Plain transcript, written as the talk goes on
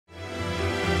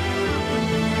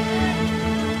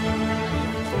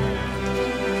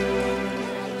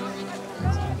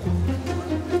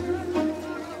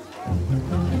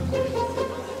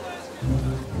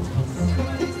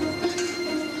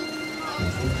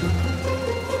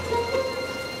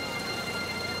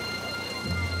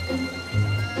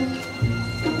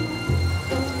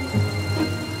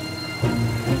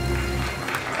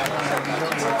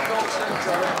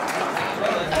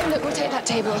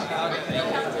table.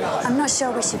 I'm not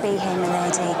sure we should be here,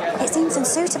 milady. It seems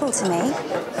unsuitable to me.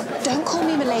 Don't call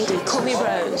me milady, call me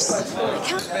Rose. I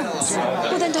can't.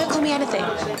 Well, then don't call me anything.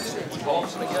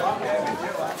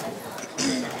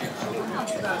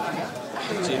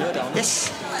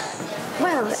 Yes.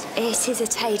 Well, it is a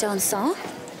thé dansant.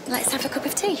 Let's have a cup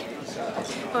of tea.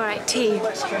 All right, tea.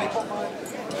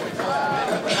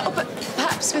 Oh, but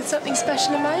perhaps with something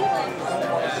special in mind?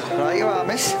 Right you are,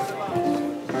 miss.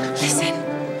 Listen.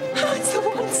 Oh, it's the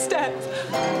one step.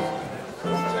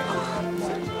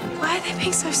 Why are they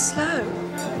being so slow?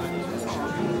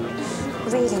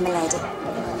 Really, milady,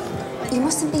 you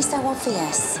mustn't be so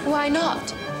obvious. Why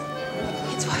not?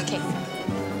 It's working.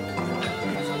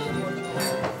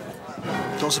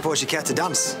 Don't suppose you care to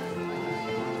dance?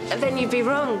 Then you'd be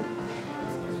wrong.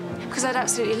 Because I'd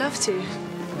absolutely love to.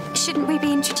 Shouldn't we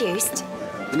be introduced?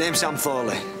 The name's Sam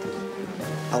Thorley.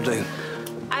 I'll do.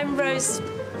 I'm Rose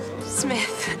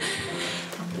Smith.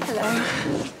 Hello.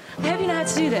 I hope you know how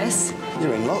to do this.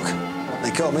 You're in luck.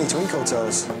 They call me Twinkle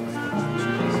Toes.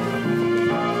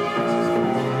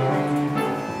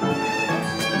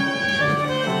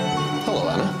 Hello,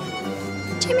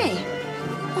 Anna. Jimmy,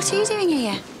 what are you doing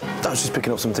here? I was just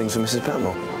picking up some things for Mrs.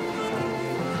 Petmore.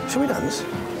 Shall we dance?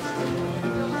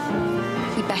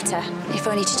 We better, if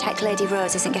only to check Lady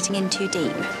Rose isn't getting in too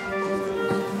deep.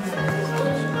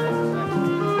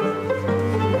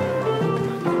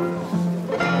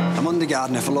 I'm under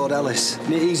gardener for Lord Ellis,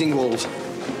 near Easingwold.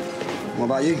 What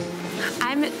about you?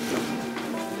 I'm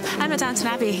at Downton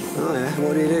Abbey. Oh, yeah?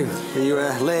 What do? Are you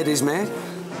a lady's maid?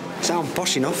 Sound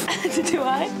posh enough. Do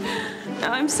I? No,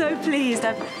 I'm so pleased.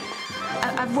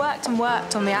 I've worked and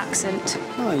worked on the accent.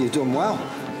 Oh, you've done well.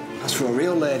 That's for a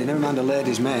real lady, never mind a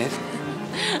lady's maid.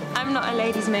 I'm not a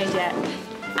lady's maid yet.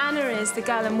 Anna is the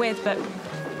girl I'm with, but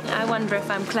I wonder if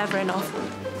I'm clever enough.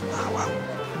 Ah, well,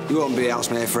 you won't be a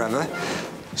housemaid forever.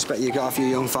 Expect you got a few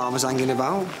young farmers hanging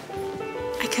about.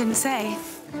 I couldn't say.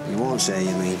 You won't say,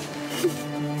 you mean.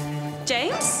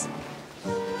 James?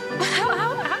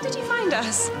 How did you find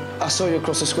us? I saw you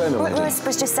across the square, my lady. Rose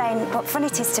was just saying what fun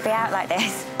it is to be out like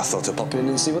this. I thought I'd pop in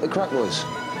and see what the crack was.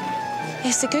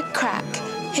 It's a good crack,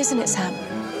 isn't it, Sam?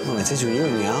 Well, it is when you're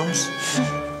in the arms.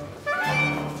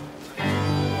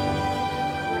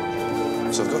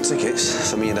 So I've got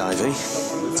tickets for me and Ivy.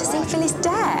 To see Phyllis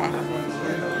Dare?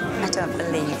 I don't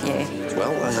believe you.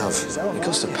 Well, I have. It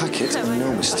cost a packet, and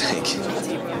no mistake.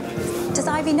 Does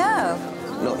Ivy know?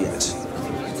 Not yet.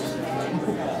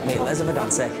 Mate, let's have a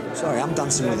dance, eh? Sorry, I'm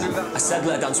dancing with her. I said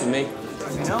let her dance with me.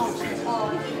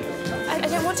 I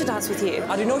don't want to dance with you.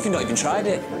 I don't know if you've not even tried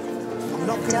it.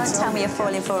 Don't tell me you're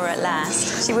falling for her at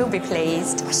last. She will be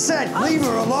pleased. I said, leave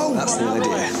her alone. That's the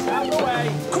idea.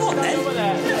 Come on, then.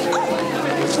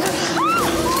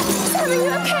 Sam, are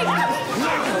you okay?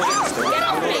 Get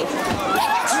off me!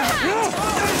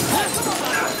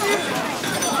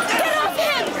 Get off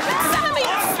him! Sammy!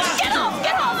 Get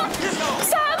off!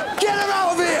 Sam! Get her out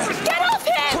of here! Get off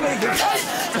him!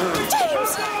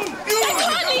 James! I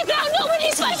can't leave now, not when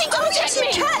he's fighting to protect me!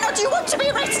 You can, or do you want to be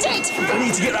arrested? We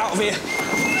need to get out of here.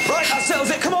 Right, that settles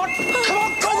it. Come on. Come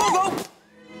on. Go, go, go.